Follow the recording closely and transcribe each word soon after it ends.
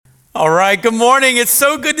All right, good morning. It's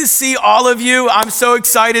so good to see all of you. I'm so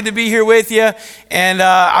excited to be here with you, and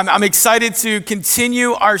I'm excited to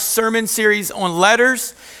continue our sermon series on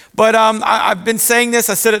letters. But I've been saying this,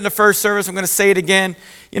 I said it in the first service, I'm going to say it again.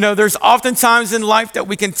 You know, there's often times in life that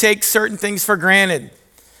we can take certain things for granted.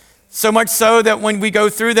 So much so that when we go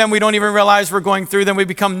through them, we don't even realize we're going through them. We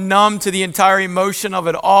become numb to the entire emotion of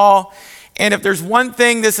it all. And if there's one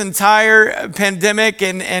thing this entire pandemic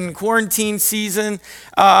and quarantine season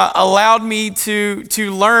allowed me to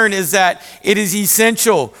learn is that it is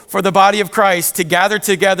essential for the body of Christ to gather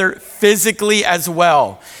together physically as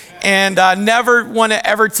well. And I never want to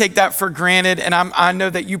ever take that for granted. And I know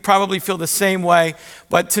that you probably feel the same way.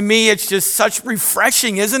 But to me, it's just such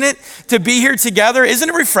refreshing, isn't it? To be here together. Isn't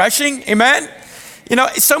it refreshing? Amen? You know,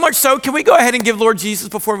 so much so, can we go ahead and give Lord Jesus,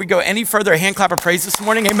 before we go any further, a hand clap of praise this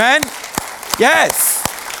morning? Amen? Yes.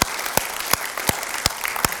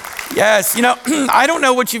 Yes. You know, I don't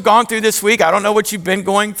know what you've gone through this week. I don't know what you've been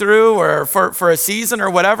going through or for a season or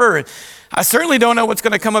whatever. I certainly don't know what's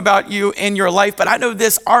going to come about you in your life, but I know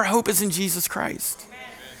this, our hope is in Jesus Christ. Amen.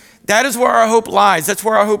 That is where our hope lies. That's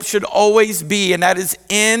where our hope should always be, and that is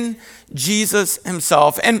in Jesus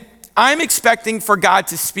himself. And I'm expecting for God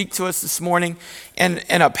to speak to us this morning in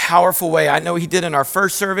a powerful way. I know he did in our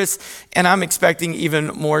first service, and I'm expecting even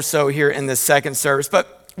more so here in the second service.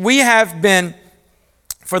 But we have been,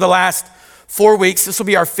 for the last 4 weeks, this will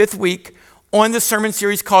be our 5th week, on the sermon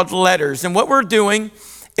series called Letters. And what we're doing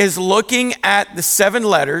is looking at the 7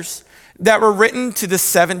 letters that were written to the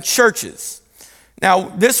 7 churches. Now,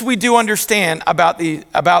 this we do understand about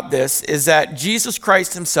this is that Jesus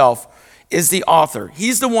Christ himself is the author.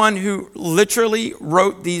 He's the one who literally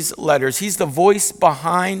wrote these letters. He's the voice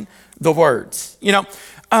behind the words. You know,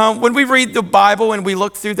 when we read the Bible and we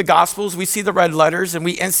look through the Gospels, we see the red letters and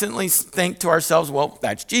we instantly think to ourselves, well,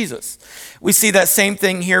 that's Jesus. We see that same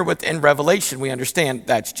thing here within Revelation. We understand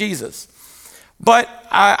that's Jesus. But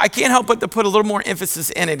I can't help but to put a little more emphasis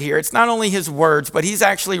in it here. It's not only his words, but he's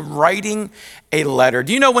actually writing a letter.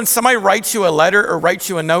 Do you know when somebody writes you a letter or writes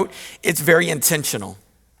you a note, it's very intentional.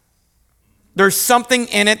 There's something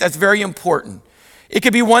in it that's very important. It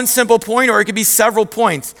could be one simple point or it could be several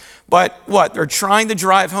points. But what? They're trying to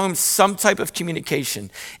drive home some type of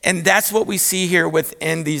communication. And that's what we see here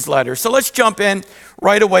within these letters. So let's jump in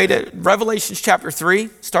right away to Revelation chapter 3,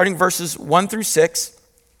 starting verses 1 through 6.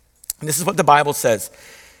 And this is what the Bible says.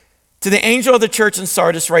 To the angel of the church in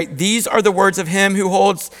Sardis write, these are the words of him who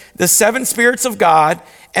holds the 7 spirits of God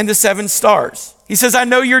and the 7 stars. He says, I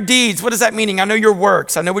know your deeds. What does that mean? I know your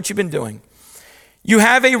works. I know what you've been doing. You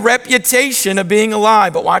have a reputation of being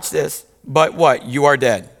alive, but watch this. But what? You are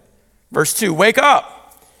dead. Verse 2, wake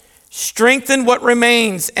up. Strengthen what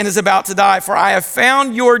remains and is about to die, for I have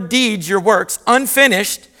found your deeds, your works,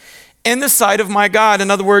 unfinished in the sight of my God.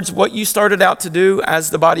 In other words, what you started out to do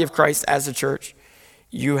as the body of Christ, as a church,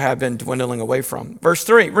 you have been dwindling away from. Verse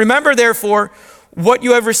 3, remember therefore what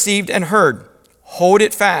you have received and heard. Hold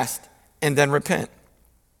it fast and then repent.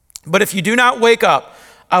 But if you do not wake up,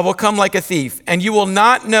 I will come like a thief, and you will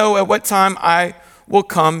not know at what time I will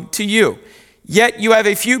come to you. Yet you have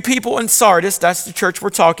a few people in Sardis, that's the church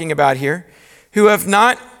we're talking about here, who have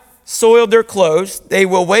not soiled their clothes. They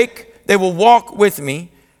will walk with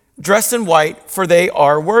me, dressed in white, for they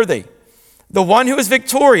are worthy. The one who is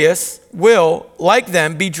victorious will, like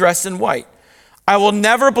them, be dressed in white. I will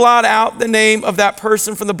never blot out the name of that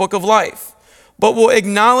person from the book of life, but will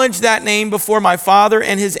acknowledge that name before my Father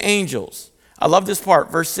and his angels. I love this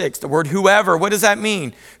part, verse 6, the word whoever. What does that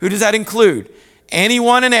mean? Who does that include?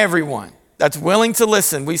 Anyone and everyone that's willing to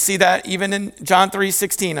listen. We see that even in John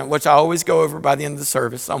 3:16, which I always go over by the end of the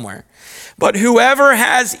service somewhere. But whoever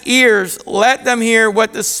has ears, let them hear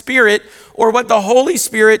what the Spirit or what the Holy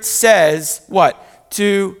Spirit says, what?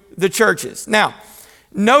 To the churches. Now,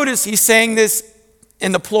 notice he's saying this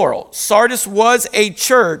in the plural. Sardis was a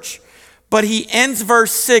church, but he ends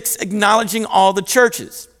verse 6 acknowledging all the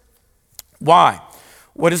churches. Why?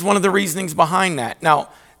 What is one of the reasonings behind that? Now,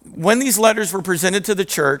 when these letters were presented to the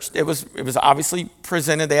church, it was obviously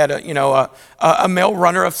presented. They had a mail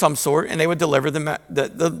runner of some sort, and they would deliver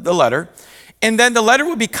the letter. And then the letter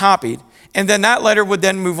would be copied, and then that letter would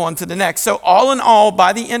then move on to the next. So all in all,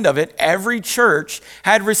 by the end of it, every church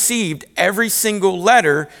had received every single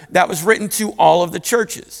letter that was written to all of the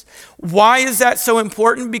churches. Why is that so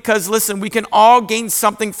important? Because listen, we can all gain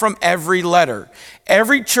something from every letter.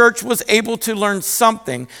 Every church was able to learn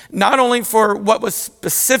something, not only for what was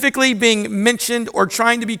specifically being mentioned or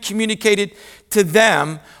trying to be communicated to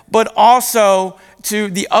them, but also to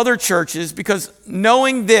the other churches, because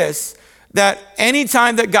knowing this, that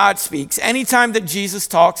anytime that God speaks, anytime that Jesus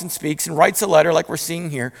talks and speaks and writes a letter like we're seeing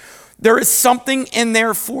here, there is something in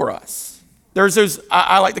there for us. There's those,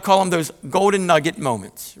 I like to call them those golden nugget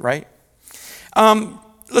moments, right?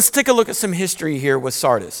 Let's take a look at some history here with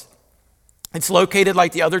Sardis. It's located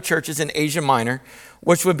like the other churches in Asia Minor,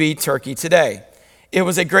 which would be Turkey today. It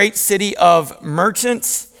was a great city of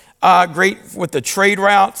merchants, great with the trade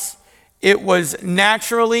routes. It was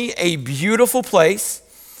naturally a beautiful place.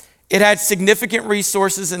 It had significant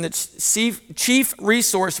resources, and its chief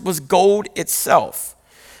resource was gold itself.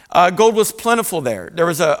 Gold was plentiful there. There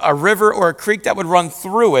was a river or a creek that would run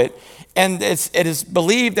through it, and it is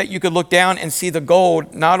believed that you could look down and see the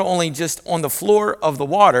gold not only just on the floor of the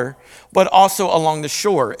water, but also along the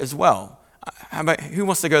shore as well. Who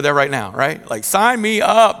wants to go there right now, right? Like, sign me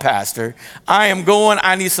up, Pastor. I am going,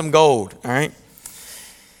 I need some gold, all right?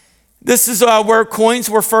 This is where coins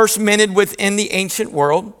were first minted within the ancient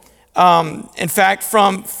world. In fact,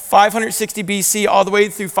 from 560 BC all the way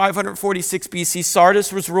through 546 BC,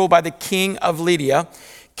 Sardis was ruled by the king of Lydia,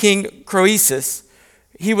 King Croesus.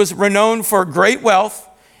 He was renowned for great wealth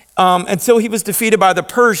until he was defeated by the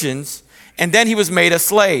Persians, and then he was made a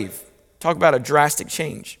slave. Talk about a drastic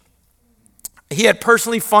change. He had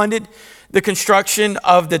personally funded the construction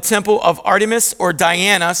of the temple of Artemis or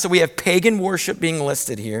Diana, so we have pagan worship being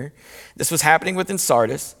listed here. This was happening within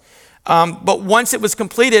Sardis. But once it was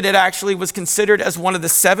completed, it actually was considered as one of the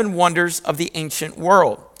 7 wonders of the ancient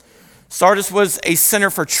world. Sardis was a center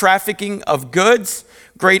for trafficking of goods.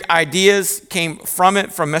 Great ideas came from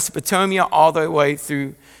it, from Mesopotamia all the way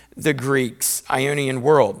through the Greeks, Ionian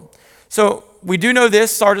world. So we do know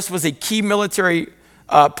this: Sardis was a key military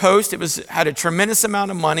post. It had a tremendous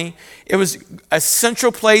amount of money. It was a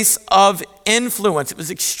central place of influence. It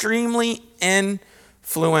was extremely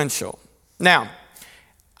influential. Now,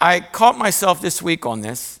 I caught myself this week on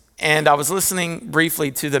this, and I was listening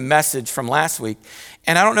briefly to the message from last week,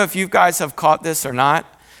 and I don't know if you guys have caught this or not,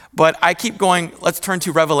 but I keep going, let's turn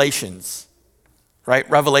to Revelations, right?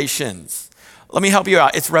 Revelations. Let me help you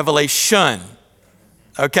out. It's revelation,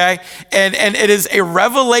 okay? And it is a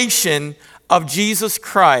revelation of Jesus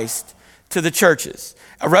Christ to the churches,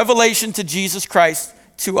 a revelation to Jesus Christ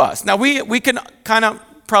to us. Now, we can kind of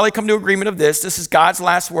probably come to agreement of this. This is God's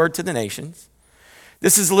last word to the nations.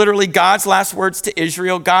 This is literally God's last words to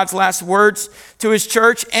Israel, God's last words to his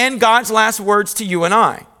church, and God's last words to you and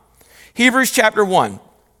I. Hebrews chapter 1,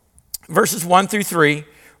 verses 1 through 3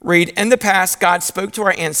 read, "In the past, God spoke to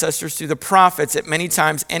our ancestors through the prophets at many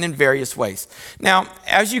times and in various ways." Now,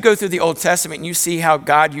 as you go through the Old Testament and you see how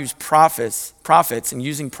God used prophets and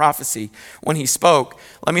using prophecy when he spoke,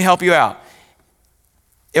 let me help you out.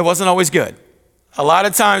 It wasn't always good. A lot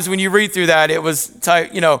of times when you read through that, it was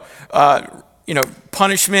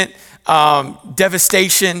punishment,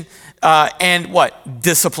 devastation, and what?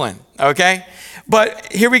 Discipline, okay?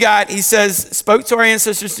 But here he says, spoke to our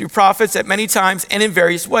ancestors through prophets at many times and in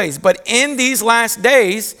various ways. But in these last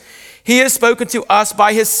days, he has spoken to us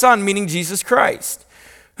by his Son, meaning Jesus Christ,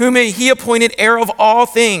 whom he appointed heir of all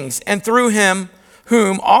things, and through him,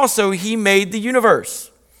 whom also he made the universe.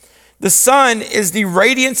 The Son is the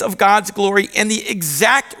radiance of God's glory and the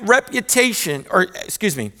exact representation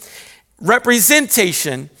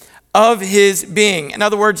of his being. In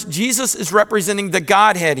other words, Jesus is representing the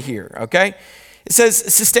Godhead here, okay? It says,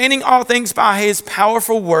 sustaining all things by his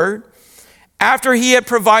powerful word. After he had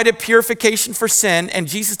provided purification for sin, and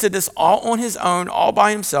Jesus did this all on his own, all by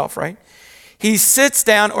himself, right? He sat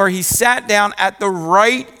down at the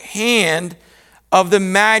right hand of the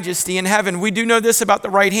majesty in heaven. We do know this about the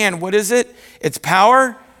right hand. What is it? It's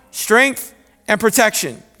power, strength, and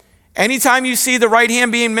protection. Anytime you see the right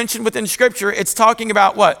hand being mentioned within Scripture, it's talking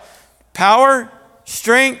about what? Power,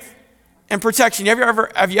 strength, and protection.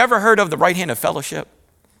 Have you ever heard of the right hand of fellowship?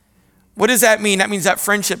 What does that mean? That means that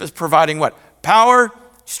friendship is providing what? Power,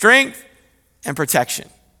 strength, and protection.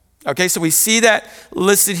 Okay, so we see that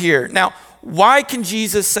listed here. Now, why can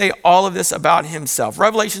Jesus say all of this about himself?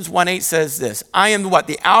 Revelations 1:8 says this: I am what?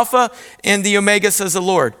 The Alpha and the Omega, says the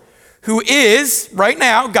Lord, who is, right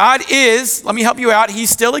now, God is, let me help you out, he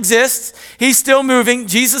still exists, he's still moving,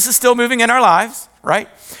 Jesus is still moving in our lives, right?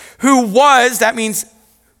 Who was, that means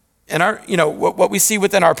in our, what we see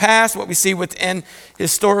within our past, what we see within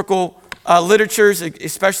historical literatures,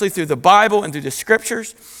 especially through the Bible and through the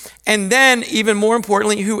Scriptures. And then, even more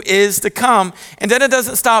importantly, who is to come. And then it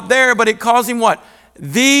doesn't stop there, but it calls him what?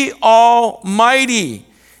 The Almighty.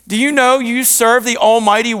 Do you know you serve the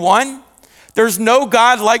Almighty One? There's no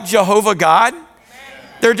God like Jehovah God.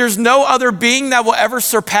 There's no other being that will ever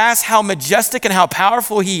surpass how majestic and how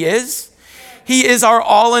powerful he is. He is our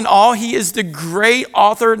all in all. He is the great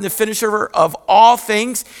author and the finisher of all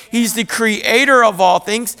things. He's the creator of all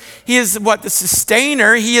things. He is the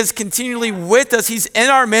sustainer. He is continually with us. He's in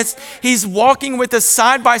our midst. He's walking with us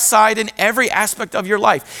side by side in every aspect of your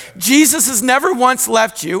life. Jesus has never once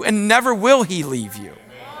left you, and never will he leave you.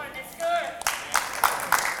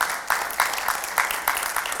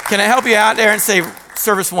 Can I help you out there and say,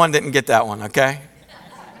 service 1 didn't get that one, okay?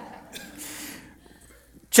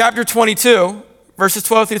 Chapter 22, verses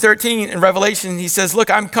 12 through 13 in Revelation, he says, look,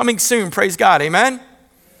 I'm coming soon, praise God, amen?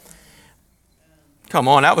 Come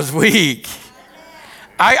on, that was weak.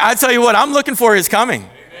 I tell you what, I'm looking for his coming.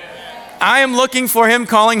 I am looking for him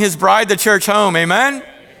calling his bride, the church, home, amen?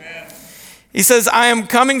 He says, I am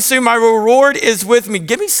coming soon, my reward is with me.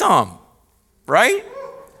 Give me some, right?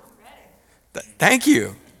 Thank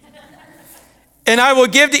you. And I will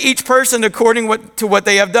give to each person according to what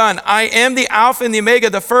they have done. I am the Alpha and the Omega,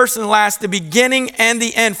 the first and the last, the beginning and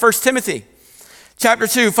the end. 1 Timothy chapter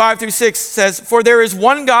 2, 5 through 6 says, for there is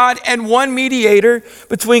one God and one mediator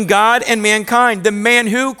between God and mankind, the man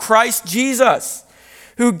who? Christ Jesus,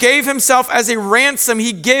 who gave himself as a ransom.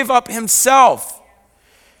 He gave up himself.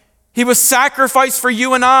 He was sacrificed for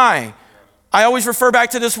you and I. I always refer back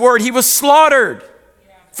to this word. He was slaughtered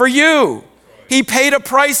for you. He paid a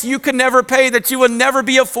price you could never pay, that you would never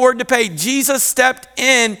be afforded to pay. Jesus stepped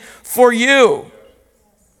in for you.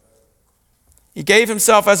 He gave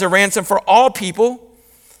himself as a ransom for all people.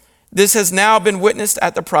 This has now been witnessed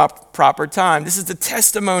at the proper time. This is the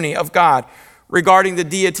testimony of God regarding the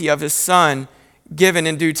deity of his Son given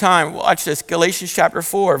in due time. Watch this, Galatians chapter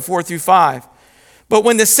 4, 4 through 5. But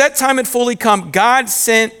when the set time had fully come, God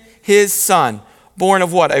sent his Son, born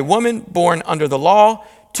of what? A woman born under the law,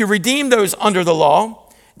 to redeem those under the law,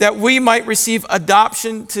 that we might receive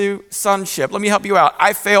adoption to sonship. Let me help you out.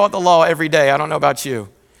 I fail at the law every day. I don't know about you.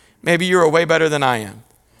 Maybe you're way better than I am.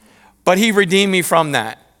 But he redeemed me from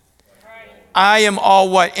that. I am all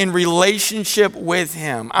what? In relationship with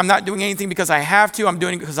him. I'm not doing anything because I have to. I'm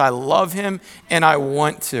doing it because I love him and I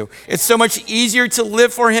want to. It's so much easier to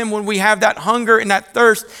live for him when we have that hunger and that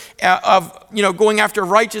thirst of going after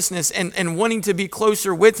righteousness and wanting to be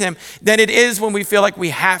closer with him than it is when we feel like we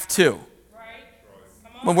have to.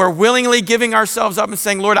 When we're willingly giving ourselves up and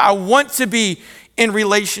saying, Lord, I want to be in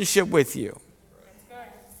relationship with you.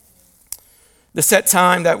 The set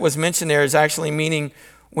time that was mentioned there is actually meaning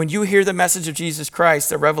when you hear the message of Jesus Christ,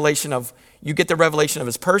 you get the revelation of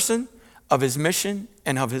his person, of his mission,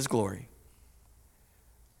 and of his glory.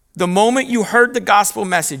 The moment you heard the gospel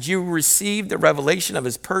message, you received the revelation of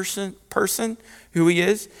his person, who he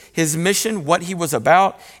is, his mission, what he was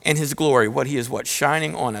about, and his glory, what he is,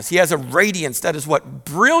 shining on us. He has a radiance that is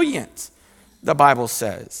brilliant, the Bible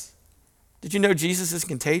says. Did you know Jesus is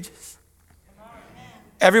contagious?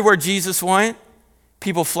 Everywhere Jesus went,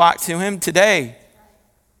 people flocked to him. Today,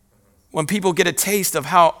 when people get a taste of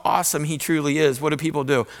how awesome he truly is, what do people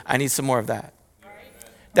do? I need some more of that.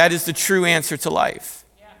 That is the true answer to life.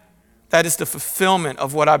 That is the fulfillment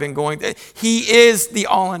of what I've been going through. He is the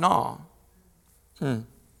all in all.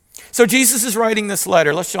 So Jesus is writing this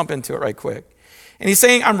letter. Let's jump into it right quick. And he's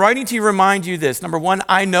saying, I'm writing to remind you this. Number one,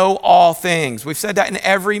 I know all things. We've said that in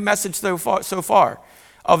every message so far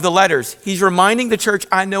of the letters. He's reminding the church,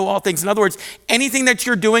 I know all things. In other words, anything that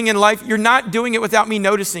you're doing in life, you're not doing it without me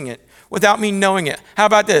noticing it, without me knowing it. How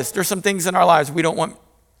about this? There's some things in our lives we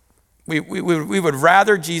would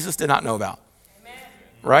rather Jesus did not know about. Amen.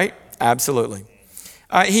 Right? Absolutely.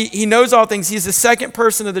 He knows all things. He's the second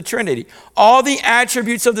person of the Trinity. All the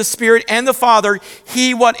attributes of the Spirit and the Father,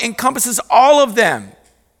 he encompasses all of them.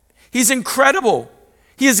 He's incredible.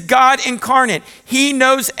 He is God incarnate. He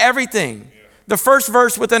knows everything. The first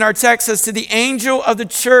verse within our text says, to the angel of the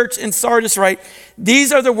church in Sardis write,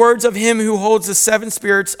 these are the words of him who holds the 7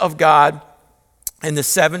 spirits of God and the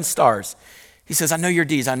 7 stars. He says, I know your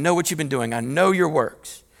deeds. I know what you've been doing. I know your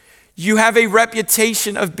works. You have a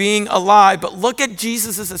reputation of being alive, but look at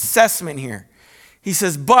Jesus' assessment here. He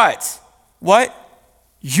says, but what?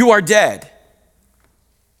 You are dead.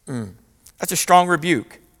 That's a strong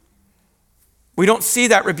rebuke. We don't see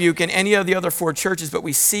that rebuke in any of the other 4 churches, but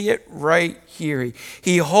we see it right here.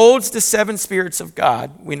 He holds the 7 spirits of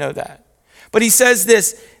God. We know that. But he says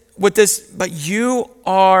this, but you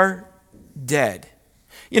are dead.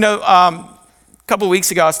 A couple of weeks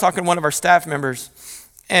ago, I was talking to one of our staff members,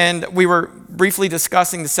 and we were briefly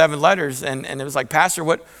discussing the 7 letters, and it was like, Pastor,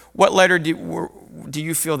 what letter do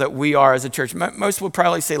you feel that we are as a church? Most would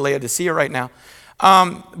probably say Laodicea right now.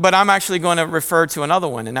 But I'm actually going to refer to another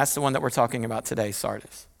one, and that's the one that we're talking about today,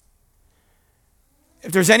 Sardis.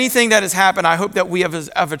 If there's anything that has happened, I hope that we as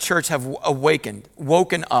a church have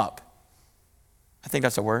woken up. I think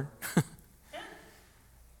that's a word.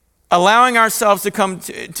 Allowing ourselves to come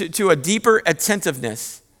to a deeper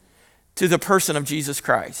attentiveness to the person of Jesus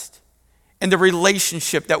Christ and the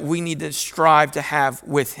relationship that we need to strive to have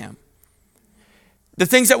with him. The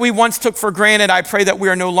things that we once took for granted, I pray that we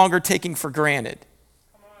are no longer taking for granted.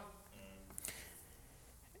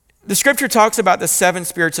 The scripture talks about the seven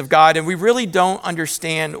spirits of God, and we really don't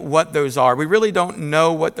understand what those are. We really don't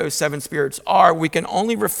know what those seven spirits are. We can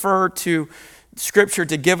only refer to scripture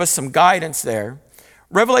to give us some guidance there.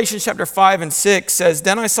 Revelation chapter 5 and 6 says,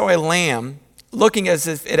 "Then I saw a lamb looking as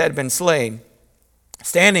if it had been slain,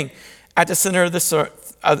 standing at the center of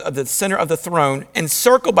the throne,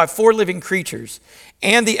 encircled by four living creatures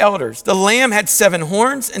and the elders. The lamb had 7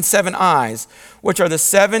 horns and 7 eyes, which are the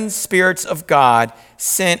 7 spirits of God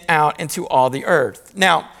sent out into all the earth."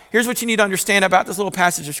 Now, here's what you need to understand about this little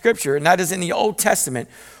passage of scripture, and that is in the Old Testament.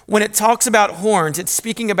 When it talks about horns, it's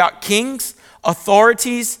speaking about kings,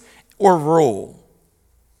 authorities, or rule.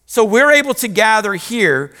 So we're able to gather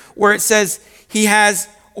here where it says he has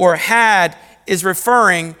or had is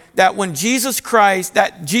referring that when Jesus Christ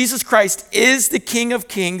is the King of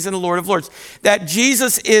Kings and the Lord of Lords, that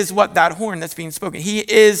Jesus is what? That horn that's being spoken. He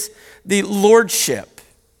is the lordship.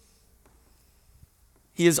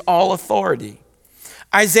 He is all authority.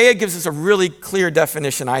 Isaiah gives us a really clear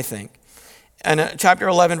definition, I think. In chapter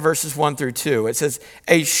 11, verses 1 through 2, it says,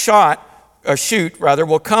 a shoot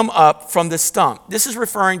will come up from the stump. This is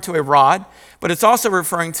referring to a rod, but it's also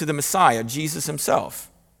referring to the Messiah, Jesus himself.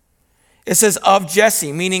 It says of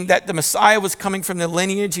Jesse, meaning that the Messiah was coming from the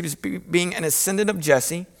lineage. He was being an ascendant of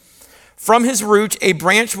Jesse. From his root, a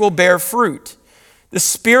branch will bear fruit. The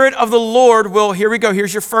Spirit of the Lord will, here we go,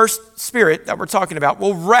 here's your first spirit that we're talking about,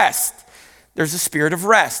 will rest. There's a spirit of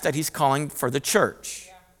rest that he's calling for the church.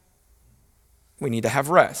 We need to have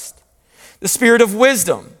rest. The spirit of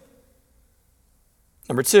wisdom,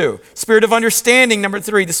 number 2. Spirit of understanding, number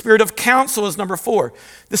 3. The spirit of counsel is number 4.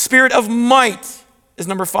 The spirit of might is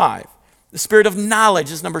number 5. The spirit of knowledge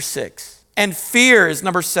is number 6. And fear is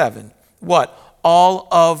number 7. What? All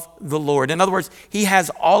of the Lord. In other words, he has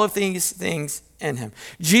all of these things in him.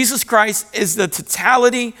 Jesus Christ is the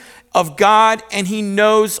totality of God, and he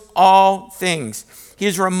knows all things. He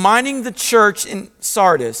is reminding the church in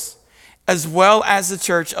Sardis, as well as the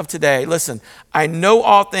church of today, listen, I know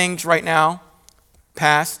all things right now,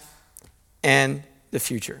 past and the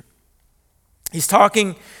future. He's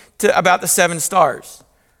talking about the 7 stars.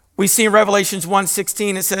 We see in Revelations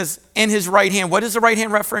 1:16, it says, in his right hand. What is the right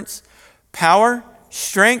hand reference? Power,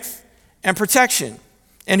 strength, and protection.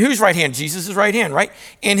 In whose right hand? Jesus' right hand, right?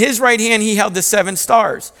 In his right hand, he held the 7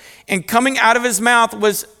 stars. And coming out of his mouth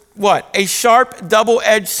was what? A sharp,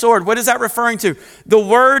 double-edged sword. What is that referring to? The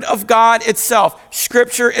word of God itself,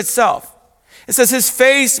 scripture itself. It says his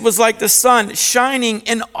face was like the sun, shining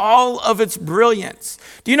in all of its brilliance.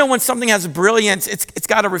 Do you know when something has brilliance, it's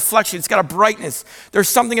got a reflection, it's got a brightness. There's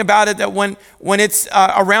something about it that when it's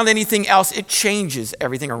around anything else, it changes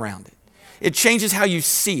everything around it. It changes how you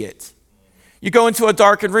see it. You go into a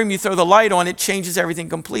darkened room, you throw the light on, it changes everything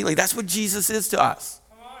completely. That's what Jesus is to us.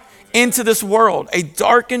 Into this world, a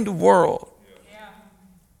darkened world.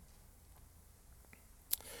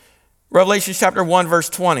 Revelation chapter 1, verse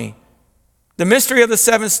 20. The mystery of the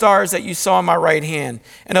 7 stars that you saw in my right hand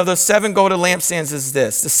and of those 7 golden lampstands is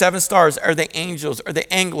this. The 7 stars are the angels or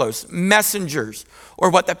the angelos, messengers,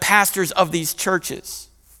 or what the pastors of these churches.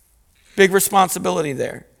 Big responsibility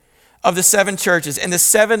there. Of the 7 churches. And the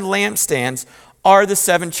 7 lampstands are the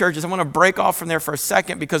 7 churches. I want to break off from there for a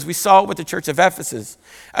second because we saw it with the church of Ephesus.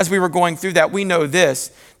 As we were going through that, we know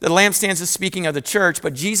this. The lampstands is speaking of the church,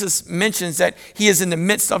 but Jesus mentions that he is in the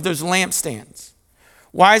midst of those lampstands.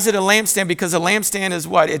 Why is it a lampstand? Because a lampstand is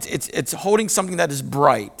what? It's holding something that is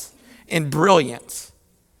bright and brilliant,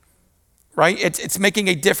 right? It's making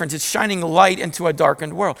a difference. It's shining light into a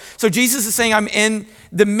darkened world. So Jesus is saying, I'm in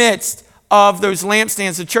the midst of those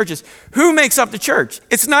lampstands of churches. Who makes up the church?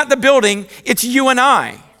 It's not the building, it's you and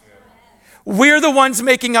I. We're the ones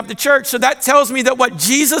making up the church. So that tells me that what?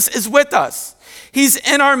 Jesus is with us. He's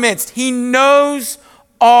in our midst. He knows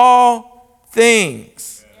all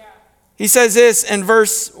things. He says this in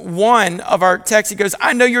verse 1 of our text. He goes,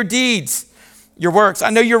 I know your deeds, your works.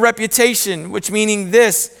 I know your reputation, which meaning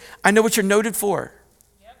this, I know what you're noted for.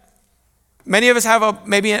 Yep. Many of us have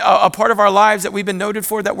maybe a part of our lives that we've been noted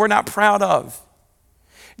for that we're not proud of.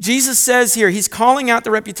 Jesus says here, he's calling out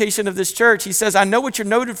the reputation of this church. He says, I know what you're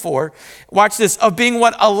noted for. Watch this, of being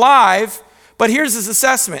what? Alive. But here's his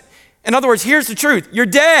assessment. In other words, here's the truth. You're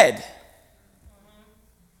dead.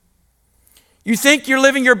 You think you're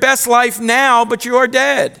living your best life now, but you are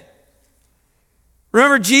dead.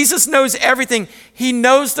 Remember, Jesus knows everything. He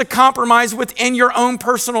knows the compromise within your own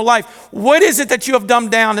personal life. What is it that you have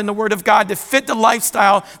dumbed down in the Word of God to fit the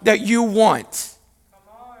lifestyle that you want?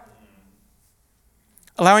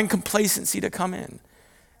 Allowing complacency to come in.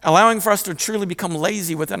 Allowing for us to truly become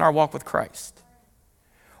lazy within our walk with Christ.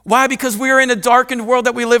 Why? Because we are in a darkened world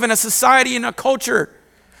that we live in, a society and a culture.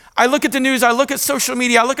 I look at the news, I look at social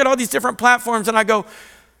media, I look at all these different platforms and I go,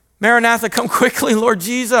 Maranatha, come quickly, Lord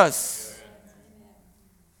Jesus.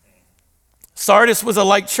 Sardis was a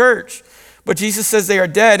like church, but Jesus says they are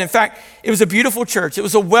dead. In fact, it was a beautiful church. It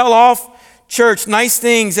was a well-off church, nice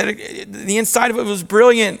things. The inside of it was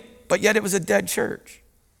brilliant, but yet it was a dead church.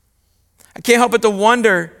 I can't help but to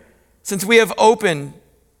wonder, since we have opened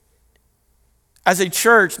as a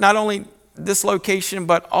church, not only this location,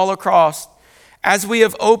 but all across, as we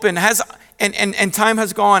have opened, and time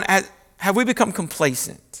has gone, have we become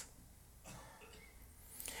complacent?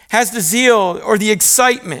 Has the zeal or the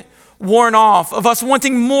excitement worn off of us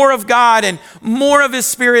wanting more of God and more of His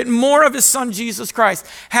Spirit, more of His Son, Jesus Christ?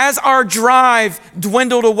 Has our drive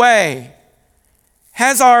dwindled away?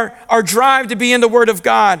 Has our drive to be in the Word of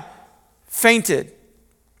God fainted?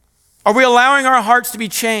 Are we allowing our hearts to be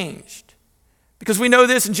changed? Because we know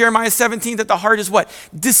this in Jeremiah 17, that the heart is what?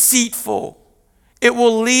 Deceitful. It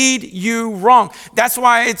will lead you wrong. That's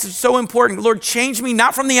why it's so important. Lord, change me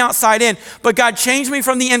not from the outside in, but God, change me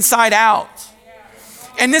from the inside out.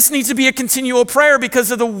 And this needs to be a continual prayer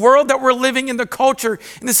because of the world that we're living in, the culture,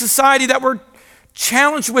 and the society that we're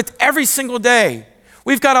challenged with every single day.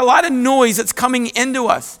 We've got a lot of noise that's coming into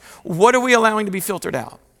us. What are we allowing to be filtered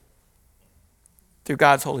out? Through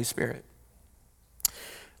God's Holy Spirit.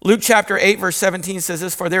 Luke chapter 8, verse 17 says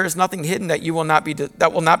this, for there is nothing hidden that will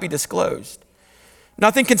not be disclosed.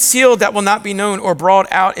 Nothing concealed that will not be known or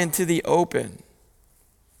brought out into the open.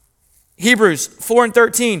 Hebrews 4 and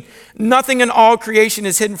 13, nothing in all creation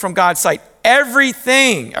is hidden from God's sight.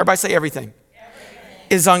 Everything, everybody say everything,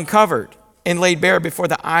 is uncovered and laid bare before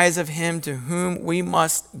the eyes of Him to whom we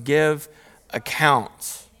must give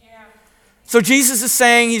account. Yeah. So Jesus is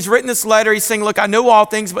saying, He's written this letter, He's saying, look, I know all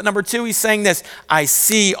things, but number two, He's saying this, I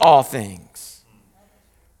see all things.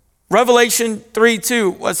 Revelation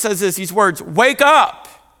 3:2, what says this, these words, wake up.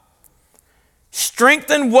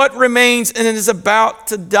 Strengthen what remains and is about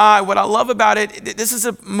to die. What I love about it, this is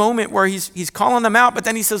a moment where he's calling them out, but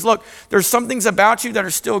then he says, look, there's some things about you that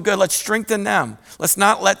are still good. Let's strengthen them. Let's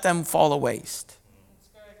not let them fall to waste.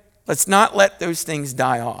 Let's not let those things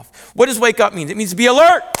die off. What does wake up mean? It means be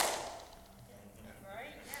alert.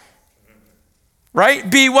 Right?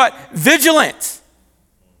 Be what? Vigilant.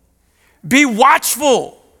 Be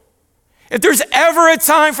watchful. If there's ever a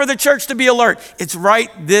time for the church to be alert, it's right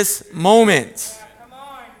this moment. Come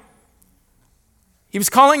on. He was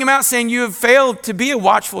calling him out saying, you have failed to be a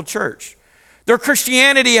watchful church. Their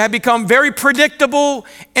Christianity had become very predictable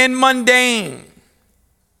and mundane.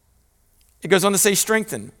 It goes on to say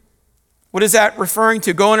strengthen. What is that referring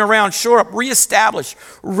to? Going around, shore up, reestablish,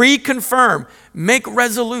 reconfirm, make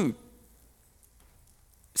resolute.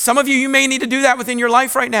 Some of you may need to do that within your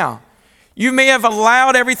life right now. You may have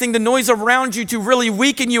allowed everything, the noise around you, to really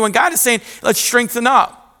weaken you. And God is saying, let's strengthen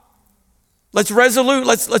up. Let's resolute.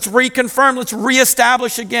 Let's reconfirm. Let's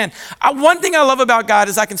reestablish again. One thing I love about God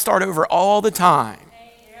is I can start over all the time.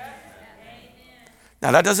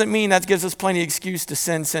 Now, that doesn't mean that gives us plenty of excuse to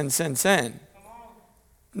sin.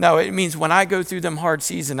 No, it means when I go through them hard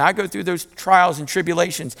seasons, I go through those trials and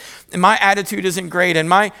tribulations, and my attitude isn't great, and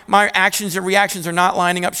my actions and reactions are not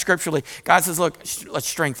lining up scripturally. God says, look, let's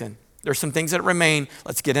strengthen. There's some things that remain.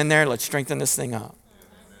 Let's get in there. Let's strengthen this thing up.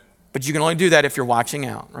 But you can only do that if you're watching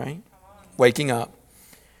out, right? Waking up.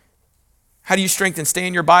 How do you strengthen? Stay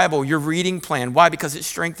in your Bible, your reading plan. Why? Because it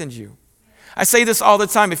strengthens you. I say this all the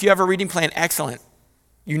time. If you have a reading plan, excellent.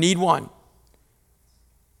 You need one.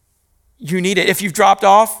 You need it. If you've dropped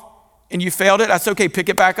off and you failed it, that's okay. Pick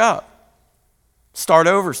it back up. Start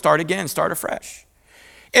over. Start again. Start afresh.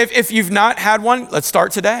 If you've not had one, let's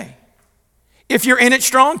start today. If you're in it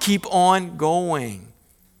strong, keep on going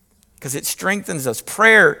because it strengthens us.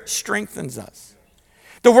 Prayer strengthens us.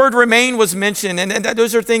 The word remain was mentioned, and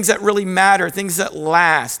those are things that really matter, things that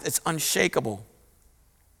last. It's unshakable.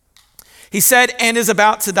 He said, and is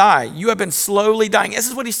about to die. You have been slowly dying. This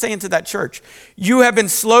is what he's saying to that church. You have been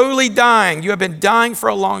slowly dying. You have been dying for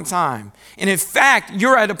a long time. And in fact,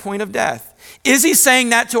 you're at a point of death. Is he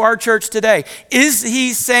saying that to our church today? Is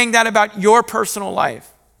he saying that about your personal life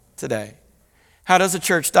today? How does a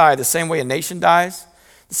church die? The same way a nation dies,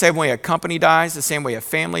 the same way a company dies, the same way a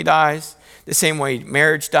family dies, the same way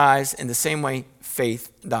marriage dies, and the same way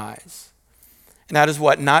faith dies. And that is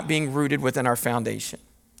what? Not being rooted within our foundation.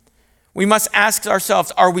 We must ask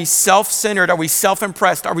ourselves, are we self-centered? Are we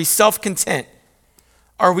self-impressed? Are we self-content?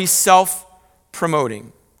 Are we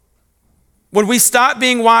self-promoting? When we stop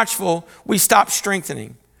being watchful, we stop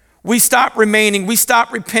strengthening. We stop remaining. We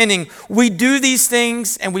stop repenting. We do these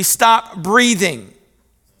things and we stop breathing.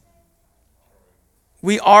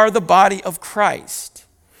 We are the body of Christ.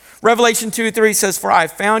 Revelation 2:3 says, "For I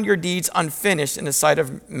found your deeds unfinished in the sight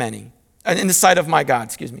of my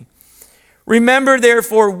God." Remember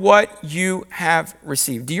therefore what you have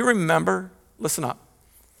received. Do you remember? Listen up.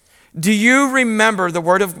 Do you remember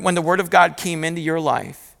when the word of God came into your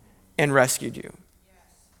life and rescued you?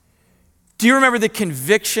 Do you remember the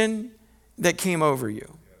conviction that came over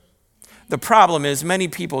you? The problem is many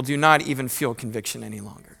people do not even feel conviction any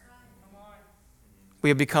longer. We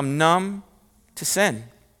have become numb to sin.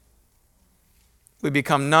 We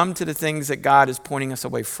become numb to the things that God is pointing us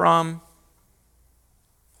away from.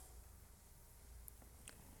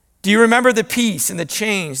 Do you remember the peace and the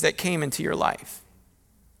change that came into your life?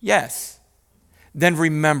 Yes. Then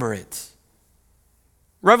remember it.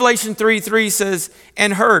 Revelation 3:3 says,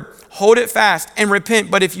 "And heard, hold it fast and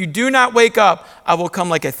repent. But if you do not wake up, I will come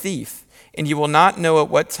like a thief, and you will not know at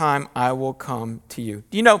what time I will come to you."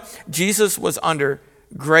 Do you know Jesus was under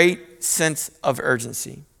great sense of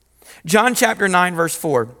urgency? John chapter 9, verse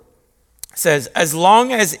 4 says, "As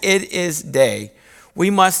long as it is day,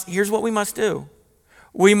 here's what we must do.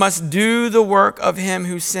 We must do the work of him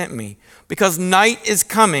who sent me, because night is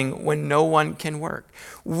coming when no one can work."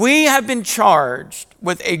 We have been charged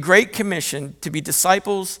with a great commission to be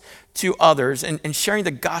disciples to others and sharing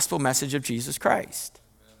the gospel message of Jesus Christ.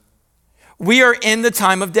 We are in the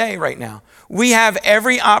time of day right now. We have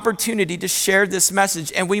every opportunity to share this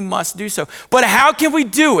message, and we must do so. But how can we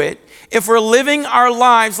do it if we're living our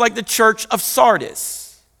lives like the church of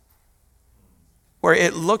Sardis, where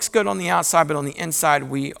it looks good on the outside, but on the inside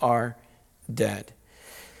we are dead?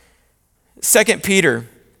 2 Peter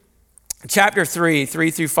chapter 3,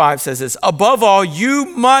 3-5 says this, "Above all, you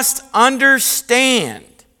must understand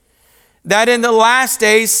that in the last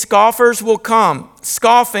days scoffers will come,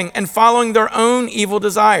 scoffing and following their own evil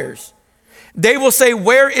desires. They will say,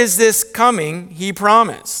 'Where is this coming he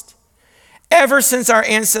promised?' Ever since our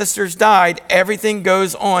ancestors died, everything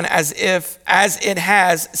goes on as it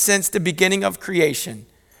has since the beginning of creation,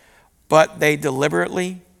 but they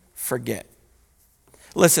deliberately forget."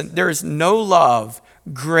 Listen, there is no love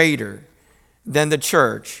greater than the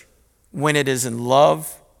church when it is in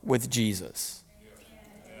love with Jesus.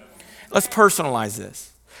 Let's personalize this.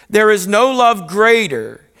 There is no love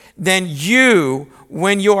greater than you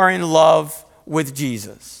when you are in love with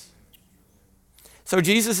Jesus. So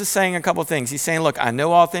Jesus is saying a couple things. He's saying, look, I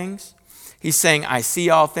know all things. He's saying, I see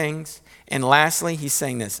all things. And lastly, he's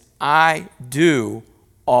saying this, I do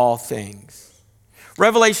all things.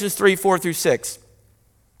 Revelations 3, 4-6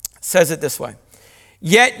 says it this way.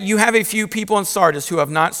 "Yet you have a few people in Sardis who have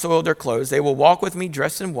not soiled their clothes. They will walk with me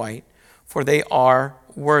dressed in white, for they are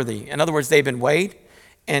worthy." In other words, they've been weighed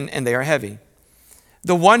and they are heavy.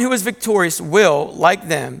 "The one who is victorious will, like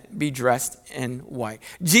them, be dressed in white."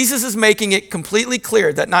 Jesus is making it completely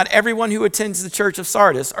clear that not everyone who attends the church of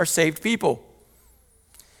Sardis are saved people.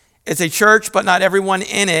 It's a church, but not everyone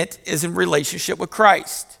in it is in relationship with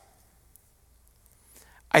Christ.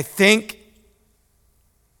 I think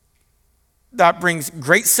that brings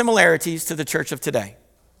great similarities to the church of today.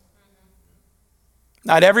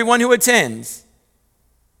 Not everyone who attends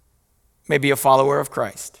may be a follower of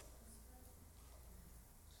Christ.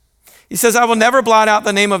 He says, "I will never blot out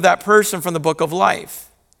the name of that person from the book of life,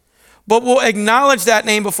 but will acknowledge that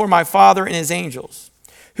name before my Father and his angels.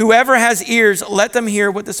 Whoever has ears, let them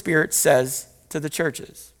hear what the Spirit says to the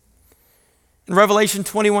churches." In Revelation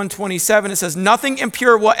 21:27, it says, "Nothing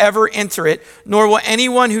impure will ever enter it, nor will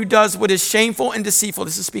anyone who does what is shameful and deceitful."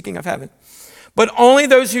 This is speaking of heaven. "But only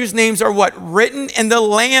those whose names are" what? "Written in the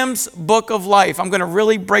Lamb's book of life." I'm going to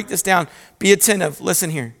really break this down. Be attentive. Listen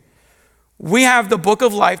here. We have the book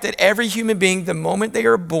of life that every human being, the moment they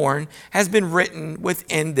are born, has been written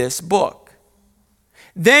within this book.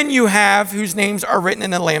 Then you have whose names are written in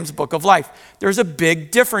the Lamb's book of life. There's a big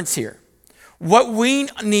difference here. What we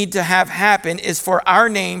need to have happen is for our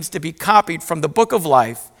names to be copied from the book of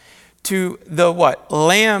life to the what?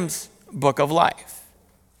 Lamb's book of life.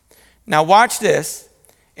 Now watch this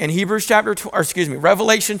in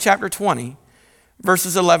Revelation chapter 20,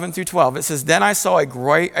 verses 11-12. It says, "Then I saw a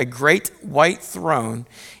great white throne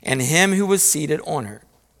and him who was seated on it.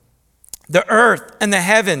 The earth and the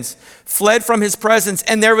heavens fled from his presence,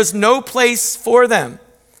 and there was no place for them.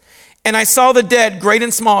 And I saw the dead, great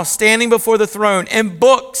and small, standing before the throne, and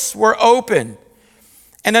books were opened.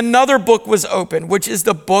 And another book was opened, which is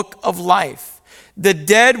the book of life. The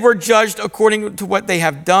dead were judged according to what they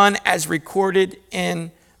have done as recorded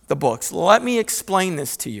in the books. Let me explain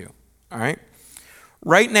this to you, all right?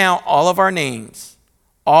 Right now, all of our names,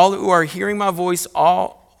 all who are hearing my voice,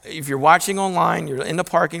 if you're watching online, you're in the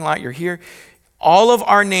parking lot, you're here, all of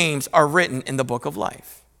our names are written in the book of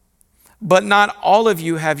life. But not all of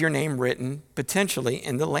you have your name written potentially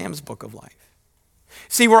in the Lamb's book of life.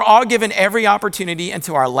 See, we're all given every opportunity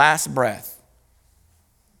until our last breath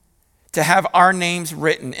to have our names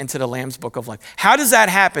written into the Lamb's book of life. How does that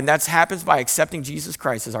happen? That happens by accepting Jesus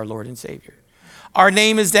Christ as our Lord and Savior. Our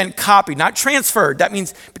name is then copied, not transferred. That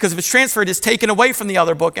means because if it's transferred, it's taken away from the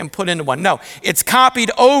other book and put into one. No, it's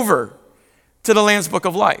copied over to the Lamb's book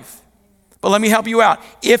of life. But let me help you out.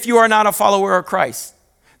 If you are not a follower of Christ,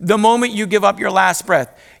 the moment you give up your last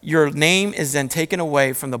breath, your name is then taken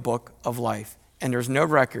away from the book of life. And there's no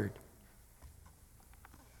record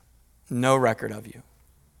of you.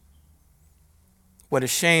 What a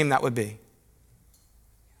shame that would be.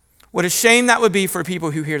 What a shame that would be for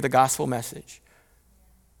people who hear the gospel message.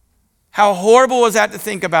 How horrible was that to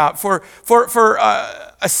think about for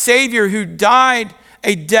a Savior who died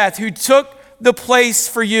a death, who took the place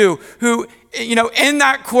for you, who, in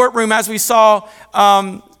that courtroom, as we saw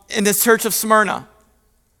in this church of Smyrna,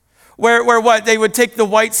 where what? They would take the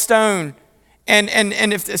white stone, and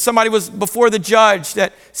if somebody was before the judge,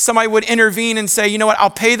 that somebody would intervene and say, you know what, I'll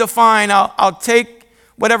pay the fine, I'll take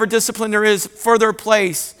whatever discipline there is for their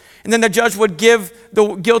place. And then the judge would give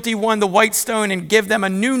the guilty one the white stone and give them a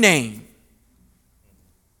new name.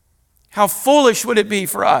 How foolish would it be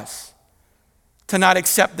for us to not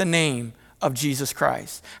accept the name of Jesus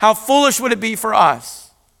Christ? How foolish would it be for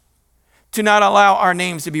us to not allow our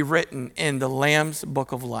names to be written in the Lamb's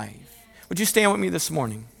book of life? Would you stand with me this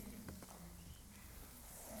morning?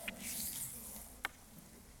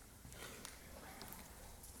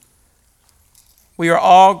 We are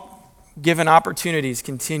all given opportunities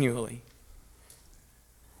continually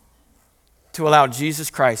to allow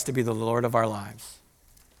Jesus Christ to be the Lord of our lives.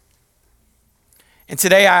 And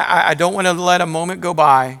today, I don't want to let a moment go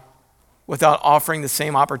by without offering the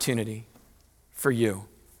same opportunity for you.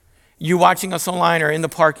 You watching us online or in the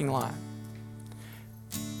parking lot.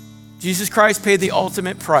 Jesus Christ paid the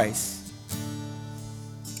ultimate price.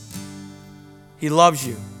 He loves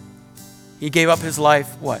you. He gave up his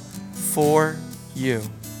life, what? For you.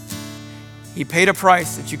 He paid a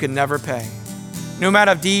price that you could never pay. No amount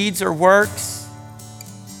of deeds or works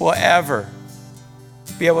will ever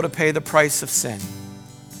be able to pay the price of sin.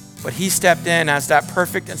 But he stepped in as that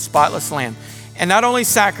perfect and spotless lamb, and not only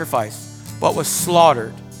sacrificed, but was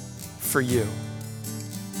slaughtered for you.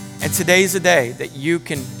 And today's the day that you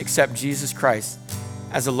can accept Jesus Christ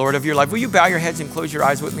as the Lord of your life. Will you bow your heads and close your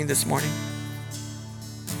eyes with me this morning?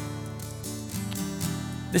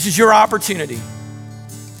 This is your opportunity.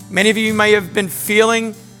 Many of you may have been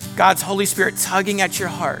feeling God's Holy Spirit tugging at your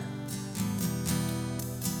heart.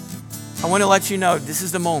 I want to let you know this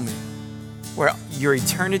is the moment where your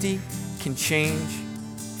eternity can change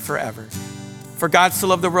forever. For God so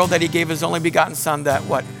loved the world that he gave his only begotten Son, that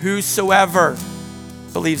what? Whosoever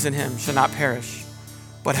believes in him shall not perish,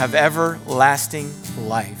 but have everlasting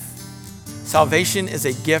life. Salvation is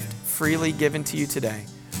a gift freely given to you today.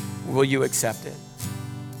 Will you accept it?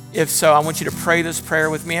 If so, I want you to pray this prayer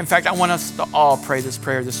with me. In fact, I want us to all pray this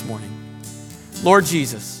prayer this morning. Lord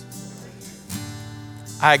Jesus,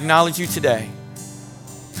 I acknowledge you today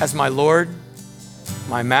as my Lord,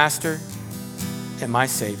 my Master, and my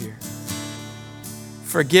Savior.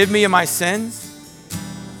 Forgive me of my sins,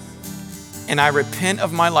 and I repent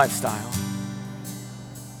of my lifestyle.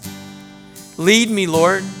 Lead me,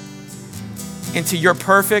 Lord, into your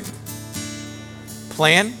perfect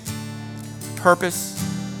plan, purpose,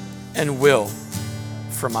 and will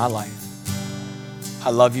for my life. I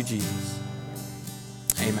love you, Jesus.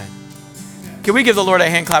 Amen. Can we give the Lord a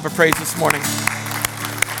hand clap of praise this morning?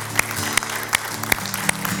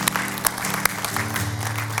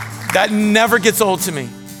 That never gets old to me,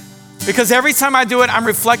 because every time I do it, I'm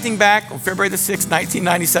reflecting back on February the 6th,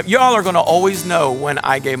 1997. Y'all are going to always know when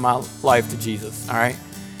I gave my life to Jesus, all right?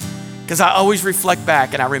 Because I always reflect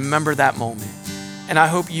back and I remember that moment. And I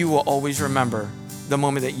hope you will always remember the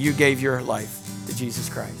moment that you gave your life to Jesus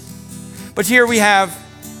Christ. But here we have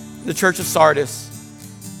the church of Sardis.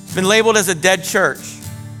 It's been labeled as a dead church.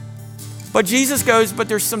 But Jesus goes, but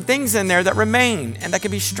there's some things in there that remain and that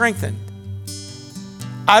can be strengthened.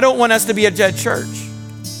 I don't want us to be a dead church.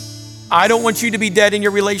 I don't want you to be dead in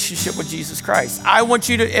your relationship with Jesus Christ. I want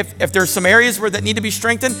you to, if there's some areas that need to be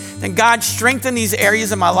strengthened, then God, strengthen these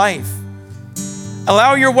areas in my life.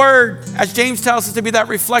 Allow your word, as James tells us, to be that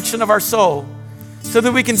reflection of our soul so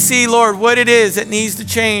that we can see, Lord, what it is that needs to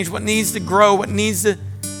change, what needs to grow, what needs to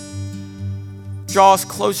draw us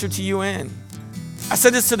closer to you in. I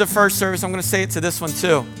said this to the first service. I'm going to say it to this one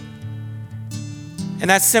too. And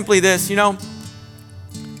that's simply this. You know,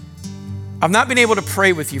 I've not been able to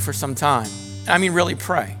pray with you for some time. I mean, really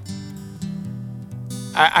pray.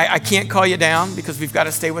 I can't call you down because we've got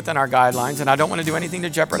to stay within our guidelines, and I don't want to do anything to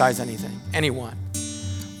jeopardize anyone.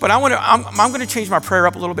 But I'm going to change my prayer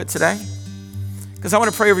up a little bit today because I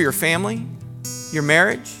want to pray over your family, your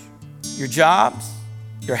marriage, your jobs,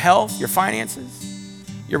 your health, your finances,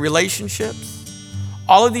 your relationships,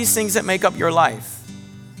 all of these things that make up your life.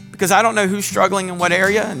 Because I don't know who's struggling in what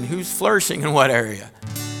area and who's flourishing in what area.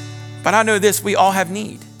 But I know this, we all have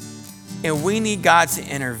need. And we need God to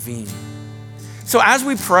intervene. So as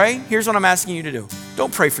we pray, here's what I'm asking you to do.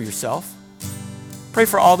 Don't pray for yourself. Pray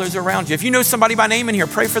for all those around you. If you know somebody by name in here,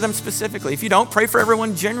 pray for them specifically. If you don't, pray for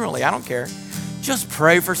everyone generally. I don't care. Just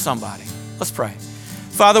pray for somebody. Let's pray.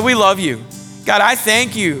 Father, we love you. God, I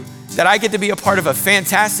thank you that I get to be a part of a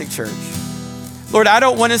fantastic church. Lord, I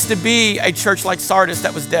don't want us to be a church like Sardis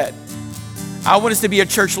that was dead. I want us to be a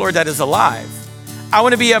church, Lord, that is alive. I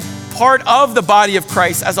want to be a part of the body of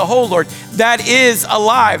Christ as a whole, Lord, that is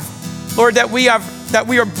alive. Lord, that we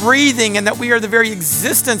are breathing and that we are the very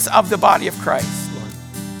existence of the body of Christ,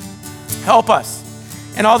 Lord. Help us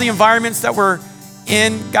in all the environments that we're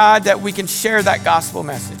in, God, that we can share that gospel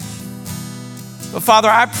message. But Father,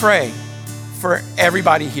 I pray for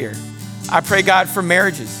everybody here. I pray, God, for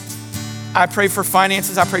marriages. I pray for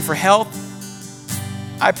finances. I pray for health.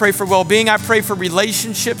 I pray for well-being. I pray for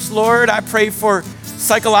relationships, Lord. I pray for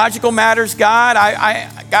psychological matters, God.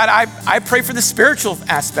 I pray for the spiritual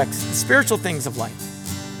aspects, the spiritual things of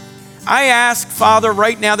life. I ask, Father,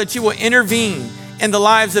 right now that you will intervene in the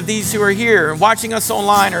lives of these who are here and watching us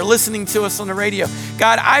online or listening to us on the radio.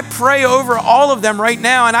 God, I pray over all of them right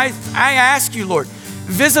now, and I ask you, Lord,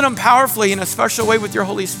 visit them powerfully in a special way with your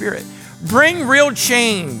Holy Spirit. Bring real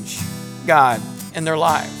change, God, in their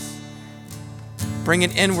lives. Bring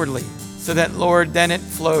it inwardly so that, Lord, then it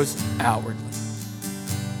flows outwardly.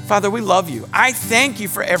 Father, we love you. I thank you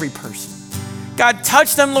for every person. God,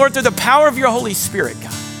 touch them, Lord, through the power of your Holy Spirit,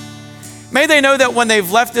 God. May they know that when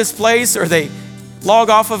they've left this place or they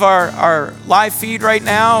log off of our live feed right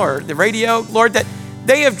now or the radio, Lord, that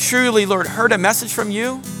they have truly, Lord, heard a message from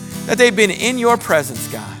you, that they've been in your presence,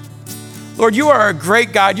 God. Lord, you are a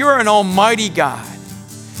great God. You are an almighty God.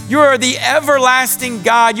 You are the everlasting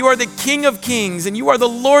God. You are the King of kings, and you are the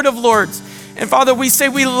Lord of lords. And Father, we say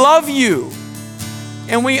we love you,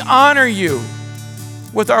 and we honor you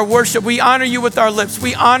with our worship. We honor you with our lips.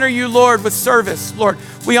 We honor you, Lord, with service, Lord.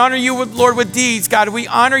 We honor you, with deeds, God. We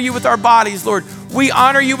honor you with our bodies, Lord. We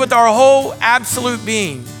honor you with our whole absolute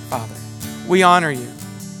being, Father. We honor you,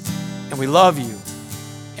 and we love you,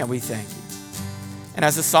 and we thank you. And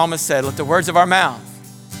as the psalmist said, let the words of our mouth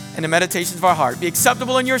and the meditations of our heart be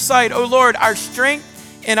acceptable in your sight, O Lord, our strength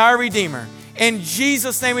and our Redeemer. In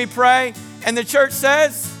Jesus' name we pray. And the church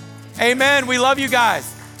says, amen. We love you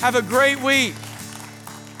guys. Have a great week.